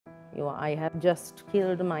I have just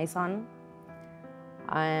killed my son,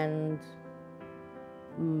 and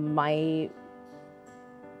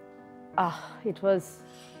it was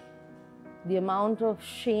the amount of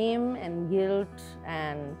shame and guilt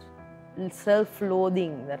and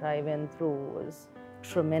self-loathing that I went through was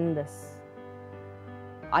tremendous.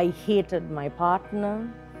 I hated my partner,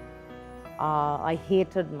 I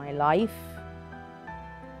hated my life,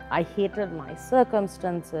 I hated my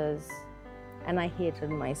circumstances, and I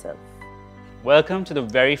hated myself. Welcome to the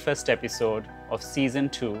very first episode of Season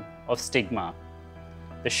 2 of Stigma,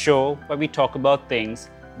 the show where we talk about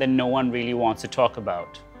things that no one really wants to talk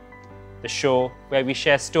about. The show where we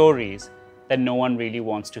share stories that no one really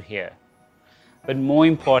wants to hear. But more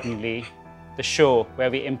importantly, the show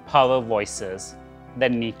where we empower voices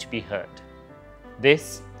that need to be heard.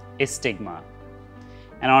 This is Stigma.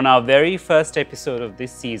 And on our very first episode of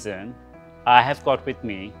this season, I have got with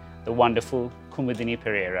me the wonderful Kumudini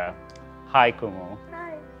Perera. Hi, Kumu.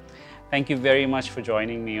 Hi. Thank you very much for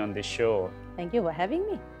joining me on this show. Thank you for having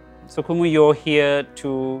me. So, Kumu, you're here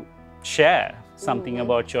to share something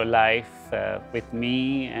about your life with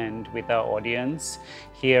me and with our audience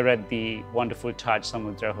here at the wonderful Taj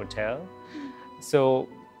Samudra Hotel. So,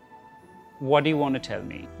 what do you want to tell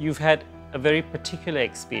me? You've had a very particular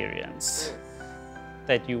experience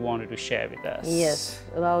that you wanted to share with us. Yes,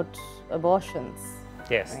 about abortions.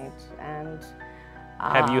 Yes. Right. And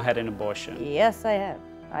have you had an abortion? Yes, I have.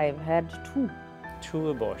 I've had two. Two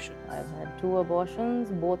abortions. I've had two abortions.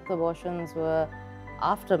 Both abortions were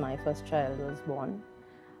after my first child was born.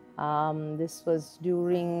 This was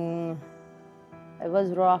during, I was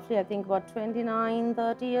roughly, I think, about 29,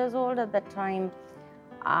 30 years old at that time.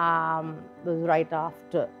 It was right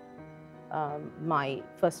after my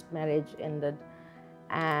first marriage ended,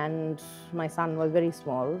 and my son was very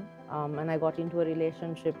small, and I got into a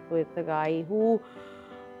relationship with a guy who,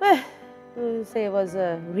 to say, was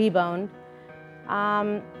a rebound.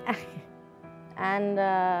 And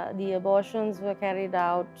the abortions were carried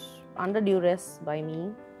out under duress by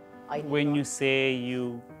me. When you say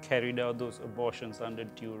you carried out those abortions under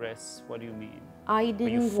duress, what do you mean? I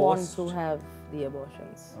didn't want to have the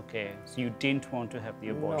abortions. Okay, so you didn't want to have the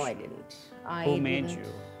abortion? No, I didn't. Who made you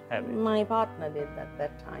have it? My partner did at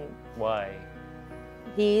that time. Why?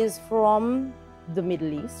 He is from the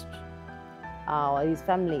Middle East. His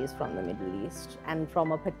family is from the Middle East, and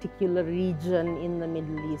from a particular region in the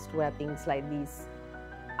Middle East where things like these,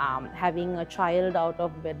 having a child out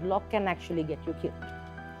of wedlock can actually get you killed,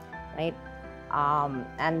 right?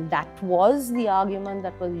 And that was the argument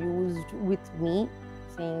that was used with me,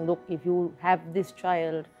 saying, look, if you have this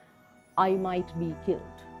child, I might be killed,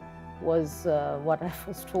 was what I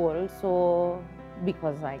was told. So,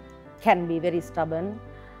 because I can be very stubborn,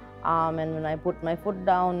 and when I put my foot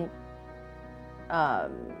down,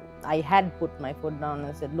 I had put my foot down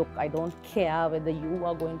and said, look, I don't care whether you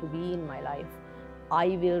are going to be in my life.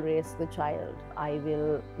 I will raise the child. I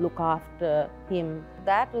will look after him.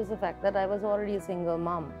 That was the fact that I was already a single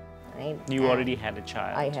mom. Right? You already had a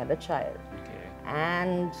child? I had a child. Okay.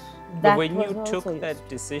 And that but when was you took also that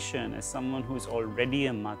decision as someone who's already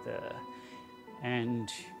a mother,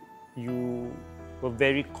 and you were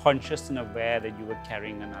very conscious and aware that you were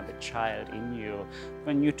carrying another child in you,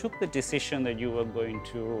 when you took the decision that you were going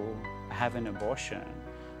to have an abortion,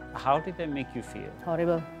 how did that make you feel?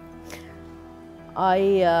 Horrible.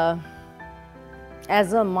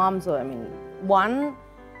 As a mom, so I mean, one,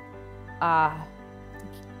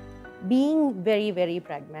 being very, very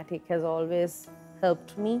pragmatic has always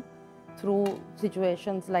helped me through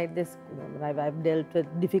situations like this. I've dealt with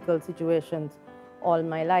difficult situations all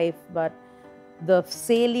my life, but the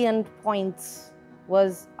salient points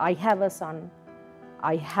was, I have a son.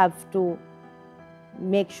 I have to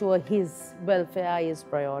make sure his welfare is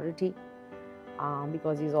priority,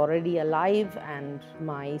 because he's already alive and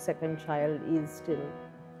my second child is still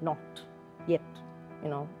not yet,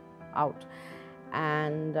 out.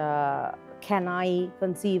 And can I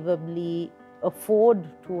conceivably afford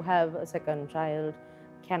to have a second child?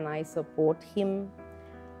 Can I support him?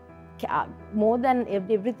 More than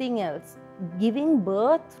everything else, giving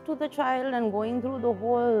birth to the child and going through the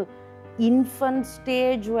whole infant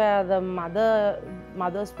stage where the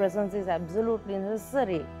mother's presence is absolutely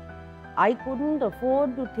necessary. I couldn't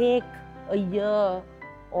afford to take a year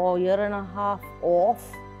or year and a half off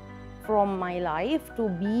from my life to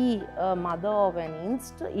be a mother of an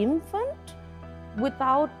infant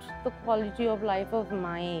without the quality of life of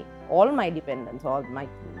all my dependents. All my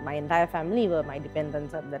entire family were my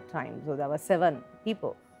dependents at that time. So there were 7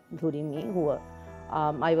 people, including me, who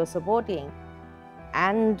I was supporting.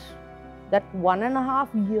 And that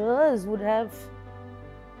 1.5 years would have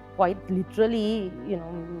quite literally,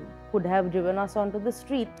 could have driven us onto the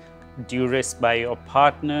street. Duress by your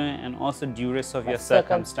partner and also duress of your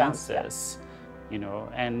circumstances,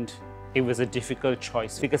 and it was a difficult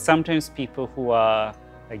choice because sometimes people who are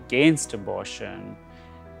against abortion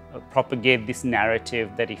propagate this narrative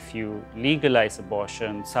that if you legalize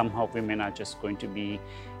abortion, somehow women are just going to be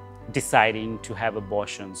deciding to have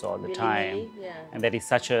abortions all the time. Yeah. And that is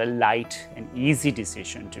such a light and easy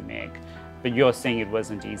decision to make. But you're saying it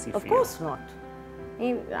wasn't easy for you. Of course not.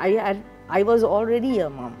 I was already a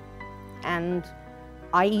mom and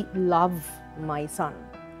I love my son.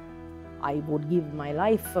 I would give my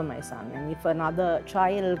life for my son, and if another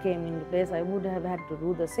child came into place, I would have had to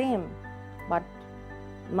do the same. But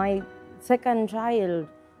my second child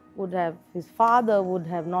his father would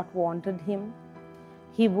have not wanted him.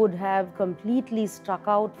 He would have completely struck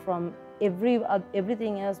out from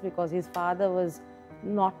everything else because his father was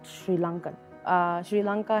not Sri Lankan. Sri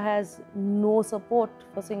Lanka has no support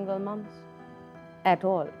for single moms at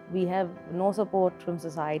all. We have no support from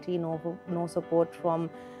society, no support from,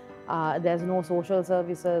 there's no social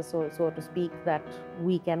services, so to speak, that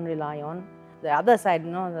we can ray on. The other side,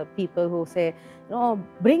 the people who say,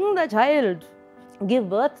 bring the child, give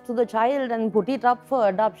birth to the child and put it up for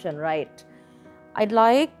adoption, right? I'd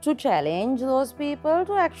like to challenge those people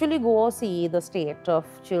to actually go see the state of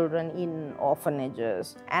children in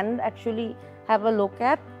orphanages and actually have a look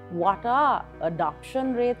at what our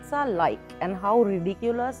adoption rates are like and how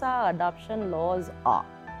ridiculous our adoption laws are.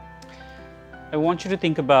 I want you to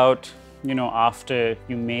think about, after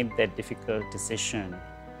you made that difficult decision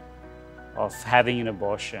of having an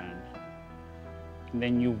abortion, and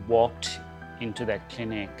then you walked into that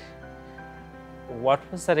clinic. What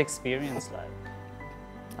was that experience like?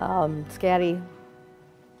 Scary.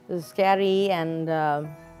 It was scary, and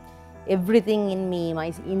everything in me,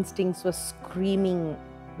 my instincts were screaming,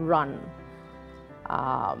 run.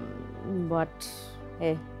 But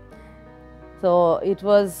hey, so it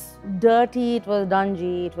was dirty, it was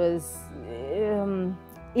dungy, it was,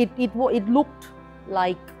 it looked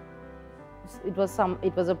like it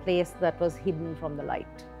was a place that was hidden from the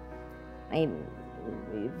light.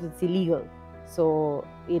 It's illegal. So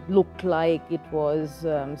it looked like it was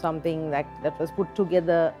something that was put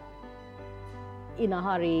together in a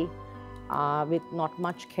hurry with not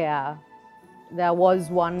much care. There was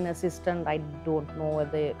one assistant, I don't know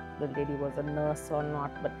whether the lady was a nurse or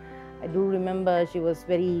not, but I do remember she was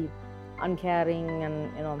very uncaring,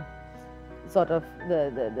 and sort of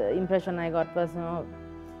the impression I got was,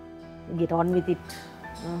 get on with it.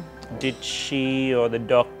 Did she or the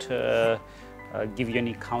doctor give you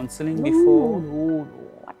any counseling before? No.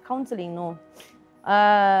 What counseling? No.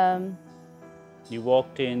 You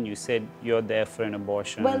walked in, you said you're there for an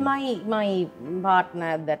abortion. Well, my partner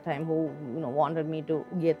at that time, who wanted me to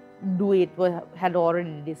do it, had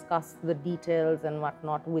already discussed the details and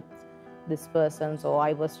whatnot with this person. So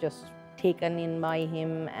I was just taken in by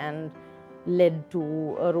him and led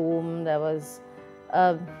to a room. There was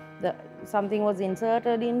something was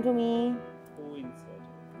inserted into me. Who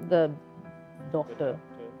inserted? The doctor.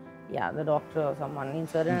 Yeah, the doctor or someone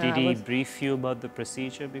inserted. Did he brief you about the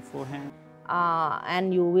procedure beforehand?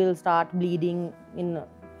 And you will start bleeding in a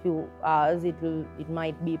few hours. It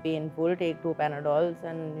might be painful. Take 2 Panadols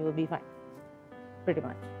and you will be fine. Pretty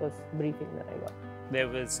much was the briefing that I got. There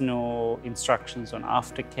was no instructions on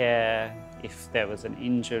aftercare, if there was an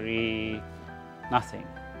injury, nothing.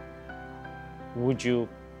 Would you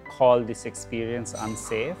call this experience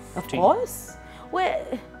unsafe? Of course. Well,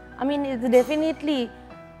 I mean, it's definitely,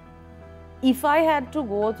 if I had to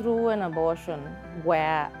go through an abortion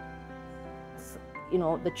where,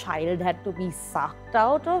 the child had to be sucked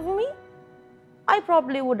out of me, I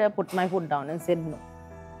probably would have put my foot down and said no,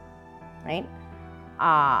 right?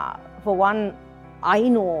 For one, I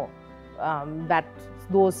know that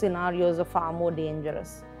those scenarios are far more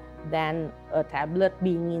dangerous than a tablet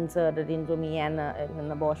being inserted into me and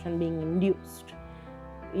an abortion being induced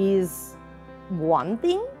is one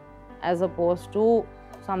thing, as opposed to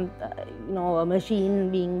a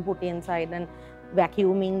machine being put inside and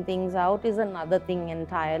vacuuming things out is another thing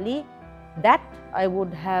entirely. That I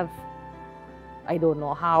would have, I don't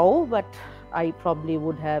know how, but I probably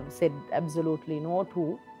would have said absolutely no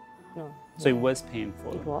to. No. So it was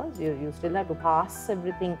painful? It was. You still have to pass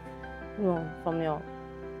everything, from your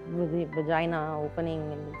vagina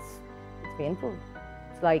opening, and it's painful.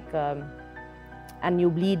 It's like, and you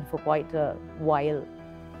bleed for quite a while.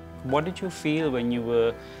 What did you feel when you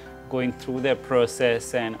were going through that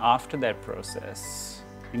process and after that process,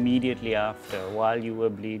 immediately after, while you were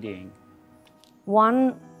bleeding?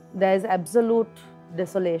 One, there's absolute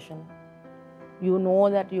desolation. you know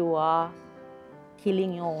that you are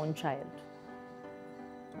killing your own child.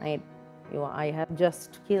 Right? I have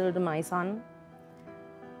just killed my son,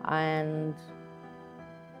 and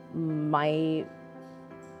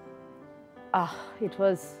it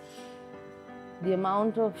was the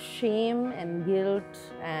amount of shame and guilt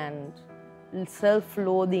and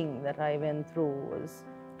self-loathing that I went through was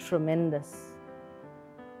tremendous.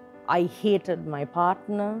 I hated my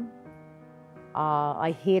partner,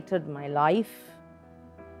 I hated my life,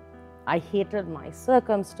 I hated my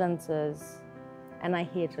circumstances, and I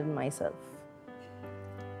hated myself.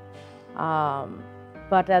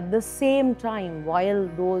 But at the same time, while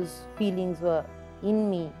those feelings were in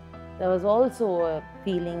me, there was also a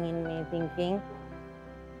feeling in me thinking,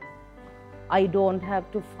 I don't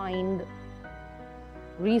have to find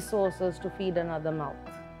resources to feed another mouth.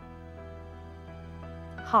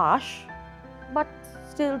 Harsh, but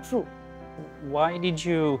still true. Why did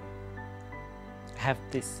you have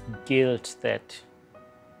this guilt that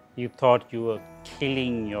you thought you were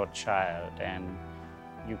killing your child, and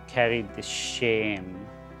you carried this shame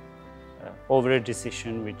over a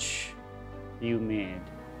decision which you made?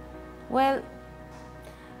 Well,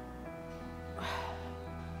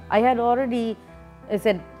 I had already, I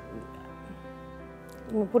said,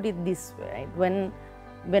 put it this way, right?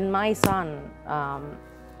 When my son,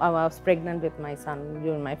 I was pregnant with my son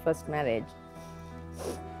during my first marriage,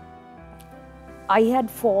 I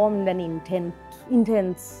had formed an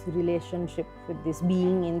intense relationship with this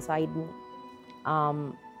being inside me.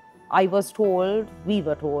 I was told, we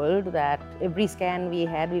were told that every scan we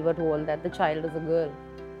had, we were told that the child is a girl.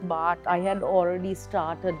 But I had already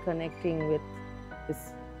started connecting with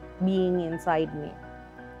this being inside me.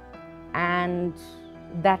 And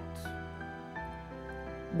that,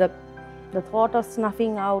 the thought of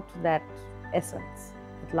snuffing out that essence,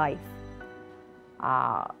 that life,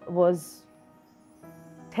 was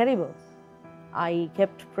terrible. I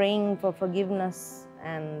kept praying for forgiveness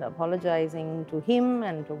and apologizing to him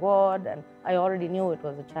and to God, and I already knew it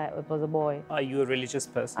was a child, it was a boy. Are you a religious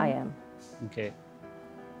person? I am. Okay.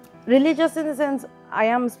 Religious in the sense, I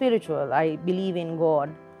am spiritual. I believe in God.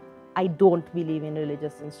 I don't believe in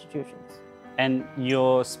religious institutions. And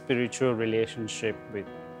your spiritual relationship with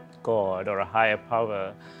God or a higher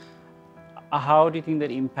power, how do you think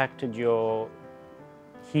that impacted your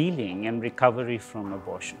healing and recovery from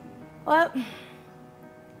abortion? Well,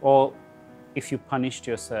 or if you punished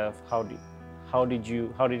yourself, how did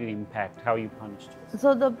it impact how you punished yourself?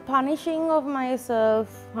 so the punishing of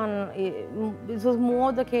myself, this was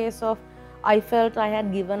more the case of, I felt I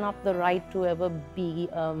had given up the right to ever be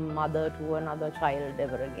a mother to another child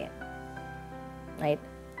ever again, right?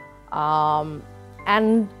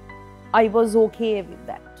 And I was okay with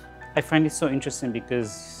that. I find it so interesting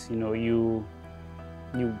because, you know, you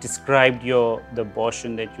described the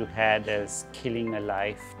abortion that you had as killing a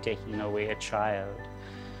life, taking away a child,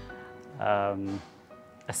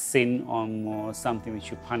 a sin almost, something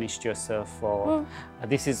which you punished yourself for.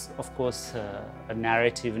 This is, of course, a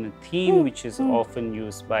narrative and a theme which is often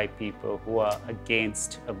used by people who are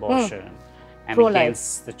against abortion and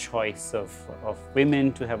against the choice of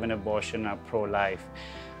women to have an abortion, are pro-life.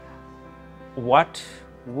 What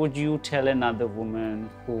would you tell another woman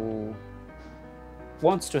who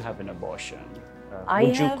wants to have an abortion?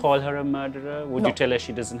 Would you call her a murderer? Would you tell her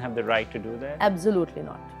she doesn't have the right to do that? Absolutely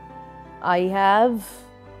not. I have,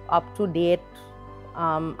 up to date,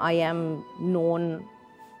 I am known,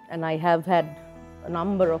 and I have had a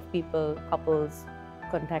number of people, couples,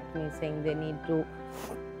 contact me saying they need to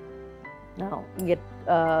now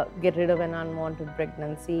get rid of an unwanted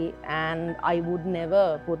pregnancy, and I would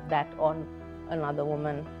never put that on another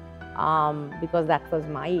woman, because that was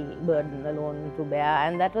my burden alone to bear,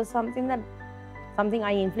 and that was something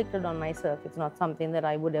I inflicted on myself. It's not something that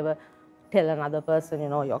I would ever tell another person, you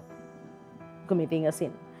know, you're committing a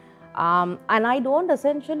sin. And I don't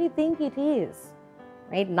essentially think it is.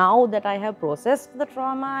 Right? Now that I have processed the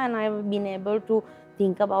trauma and I've been able to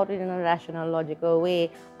think about it in a rational, logical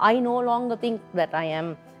way, I no longer think that I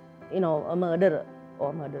am, you know, a murderer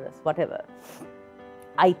or murderess, whatever.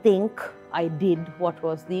 I think I did what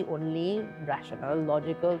was the only rational,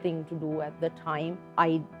 logical thing to do at the time.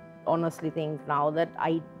 I honestly think now that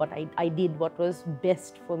I did what was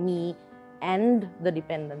best for me and the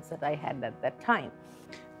dependence that I had at that time.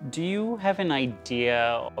 Do you have an idea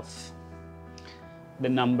of the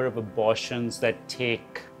number of abortions that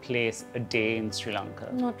take place a day in Sri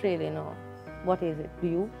Lanka? Not really, no. What is it? Do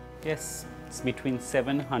you? Yes, it's between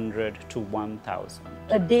 700 to 1,000.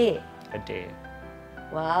 A day? A day.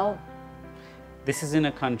 Wow. This is in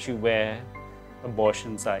a country where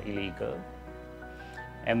abortions are illegal.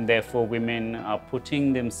 and therefore women are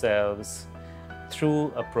putting themselves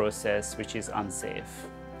through a process which is unsafe.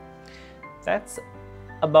 That's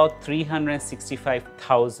about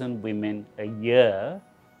 365,000 women a year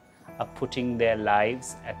are putting their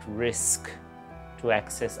lives at risk to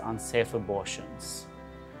access unsafe abortions.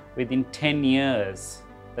 Within 10 years,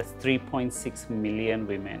 that's 3.6 million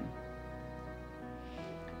women.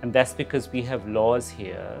 And that's because we have laws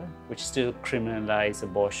here which still criminalize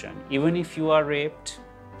abortion. Even if you are raped,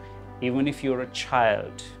 even if you're a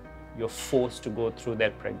child, you're forced to go through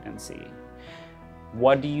that pregnancy.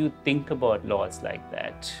 What do you think about laws like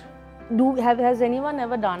that? Has anyone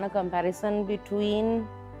ever done a comparison between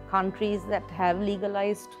countries that have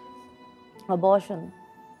legalized abortion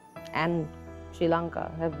and Sri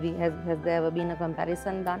Lanka? Has there ever been a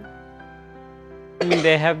comparison done? I mean,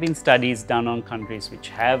 there have been studies done on countries which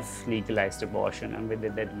have legalized abortion and whether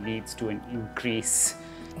that leads to an increase.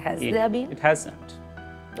 Has there been? It hasn't.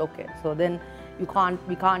 Okay, so then we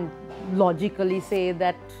can't logically say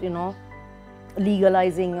that,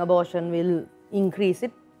 legalizing abortion will increase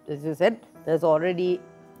it. As you said, there's already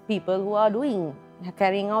people who are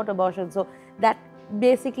carrying out abortion. So that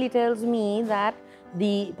basically tells me that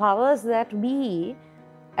the powers that be,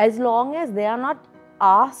 as long as they are not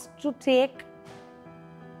asked to take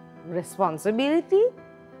responsibility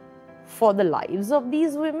for the lives of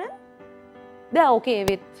these women, they're okay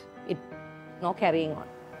with it carrying on.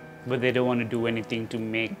 But they don't want to do anything to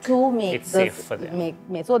make it safe for them.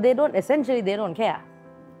 So they don't care.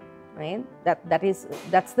 Right?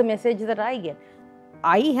 That's the message that I get.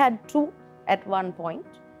 I had to, at one point,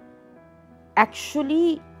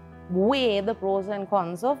 actually weigh the pros and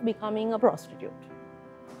cons of becoming a prostitute.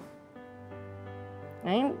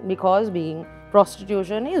 Right? Because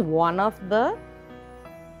prostitution is one of the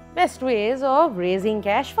best ways of raising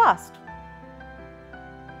cash fast.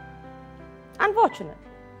 Unfortunately.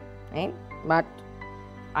 Right? But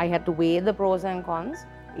I had to weigh the pros and cons.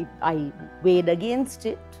 I weighed against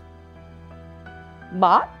it.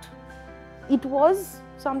 But it was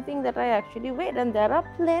something that I actually weighed, and there are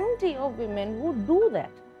plenty of women who do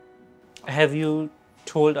that. Have you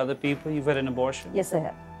told other people you've had an abortion? Yes, I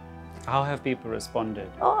have. How have people responded?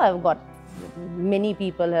 Oh, many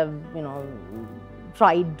people have,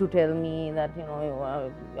 tried to tell me that,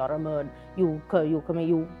 you're a murderer, you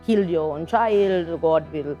killed your own child, God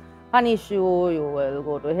will punish you, you will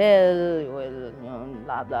go to hell, you will,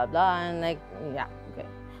 blah, blah, blah, and yeah, okay.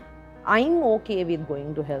 I'm okay with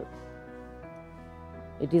going to hell.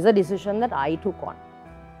 It is a decision that I took on.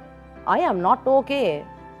 I am not okay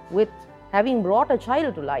with having brought a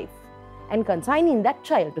child to life and consigning that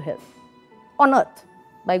child to hell on earth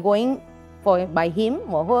by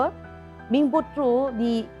him or her being put through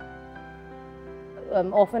the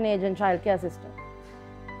orphanage and childcare system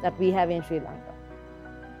that we have in Sri Lanka.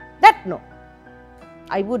 That no,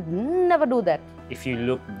 I would never do that. If you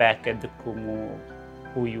look back at the Kumu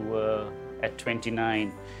who you were at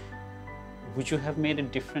 29, would you have made a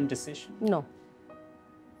different decision? No.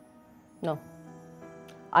 No.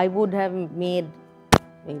 I would have made,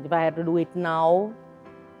 if I had to do it now,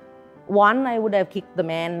 one, I would have kicked the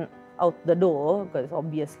man out the door, because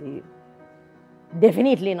obviously,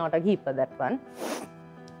 definitely not a keeper, that one.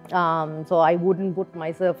 So I wouldn't put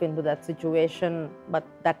myself into that situation, but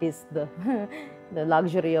that is the, the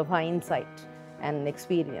luxury of hindsight and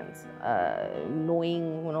experience,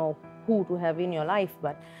 knowing, who to have in your life.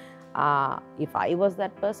 But if I was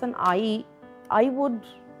that person, I would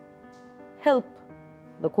help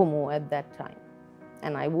the Kumu at that time,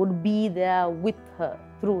 and I would be there with her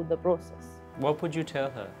through the process. What would you tell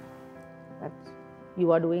her? That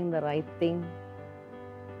you are doing the right thing.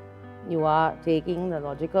 You are taking the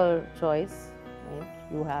logical choice.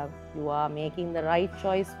 Right? You are making the right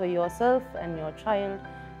choice for yourself and your child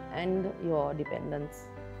and your dependents.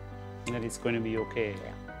 That it's going to be okay.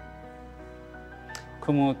 Yeah.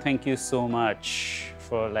 Kumu, thank you so much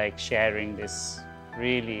for sharing this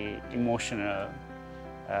really emotional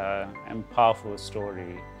and powerful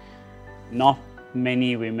story. Not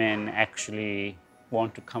many women actually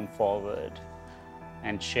want to come forward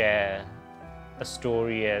and share a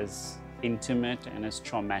story as intimate and as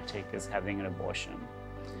traumatic as having an abortion.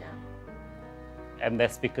 Yeah. And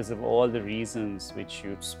that's because of all the reasons which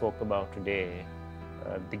you spoke about today.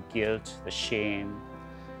 The guilt, the shame,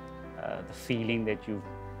 the feeling that you've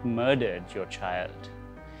murdered your child.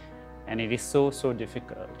 And it is so, so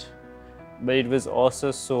difficult. But it was also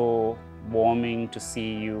so warming to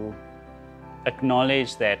see you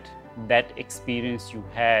acknowledge that that experience you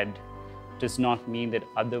had does not mean that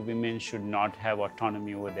other women should not have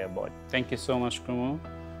autonomy over their body. Thank you so much, Kumu.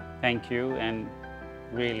 Thank you, and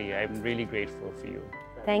really, I'm really grateful for you.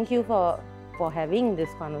 Thank you for having this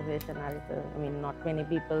conversation, Aritha. I mean, not many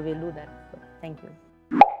people will do that, but thank you.